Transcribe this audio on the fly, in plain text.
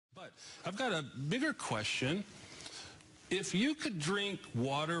But I've got a bigger question. If you could drink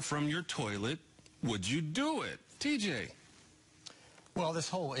water from your toilet, would you do it? TJ. Well, this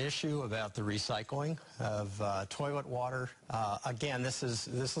whole issue about the recycling of toilet water, again, this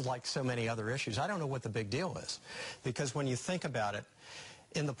is like so many other issues. I don't know what the big deal is, because when you think about it,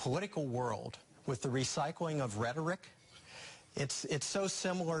 in the political world, with the recycling of rhetoric, it's so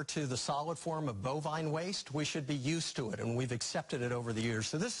similar to the solid form of bovine waste. We should be used to it, and we've accepted it over the years.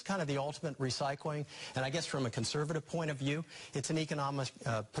 So this is kind of the ultimate recycling, and I guess from a conservative point of view, it's an economic,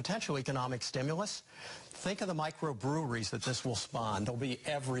 potential economic stimulus. Think of the microbreweries that this will spawn. They'll be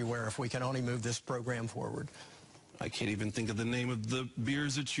everywhere if we can only move this program forward. I can't even think of the name of the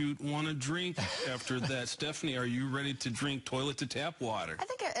beers that you want to drink after that. Stephanie, are you ready to drink toilet to tap water? I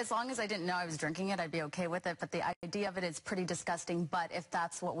think as long as I didn't know I was drinking it, I'd be okay with it. But the idea of it is pretty disgusting. But if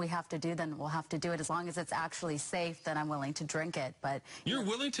that's what we have to do, then we'll have to do it. As long as it's actually safe, then I'm willing to drink it. But You're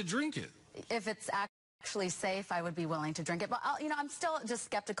willing to drink it? If it's actually safe, I would be willing to drink it. But I'm still just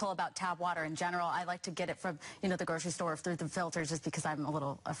skeptical about tap water in general. I like to get it from the grocery store through the filters, just because I'm a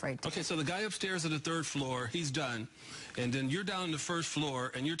little afraid to. Okay, so the guy upstairs at the third floor, he's done, and then you're down on the first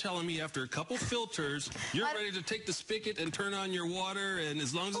floor, and you're telling me after a couple filters, you're ready to take the spigot and turn on your water, and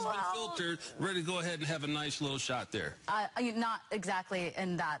as long as it's been filtered, ready to go ahead and have a nice little shot there. Not exactly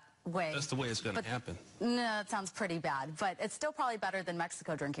in that way. That's the way it's going to happen. No, that sounds pretty bad, but it's still probably better than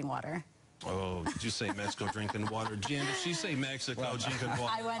Mexico drinking water. Oh, did you say Mexico drinking water? Jan, did she say Mexico drinking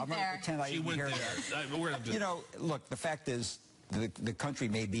water? I went there. She went there. Look, the fact is, the country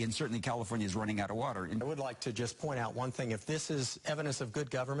may be, and certainly California is running out of water. I would like to just point out one thing. If this is evidence of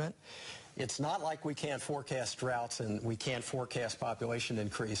good government, it's not like we can't forecast droughts and we can't forecast population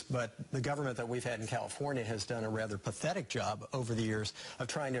increase, but the government that we've had in California has done a rather pathetic job over the years of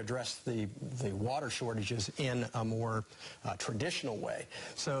trying to address the water shortages in a more traditional way.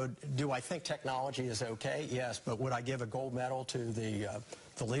 So do I think technology is okay? Yes, but would I give a gold medal to the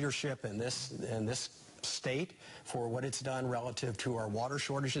leadership in this state for what it's done relative to our water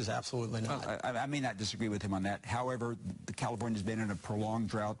shortages? Absolutely not. Well, I may not disagree with him on that. However, California's been in a prolonged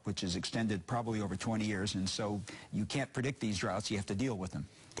drought, which is extended probably over 20 years, and so you can't predict these droughts. You have to deal with them.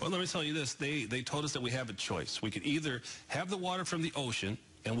 Well, let me tell you this. They told us that we have a choice. We could either have the water from the ocean,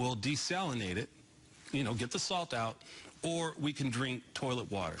 and we'll desalinate it, get the salt out, or we can drink toilet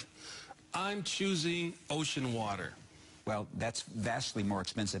water. I'm choosing ocean water. Well, that's vastly more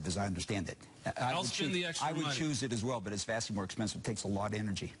expensive, as I understand it. I'll spend the extra money. I would choose it as well, but it's vastly more expensive. It takes a lot of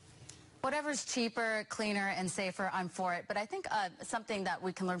energy. Whatever's cheaper, cleaner, and safer, I'm for it. But I think something that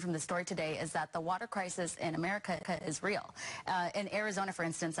we can learn from the story today is that the water crisis in America is real. In Arizona, for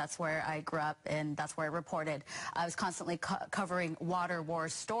instance, that's where I grew up, and that's where I reported. I was constantly covering water war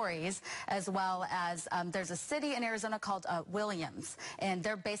stories, as well as there's a city in Arizona called Williams, and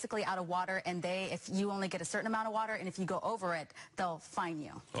they're basically out of water, and if you only get a certain amount of water, and if you go over it, they'll fine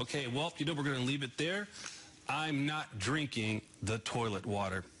you. Okay, well, we're going to leave it there. I'm not drinking the toilet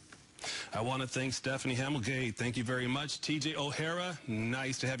water. I want to thank Stephanie Hamilgate. Thank you very much. TJ O'Hara,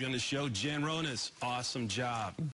 nice to have you on the show. Jan Ronas, awesome job.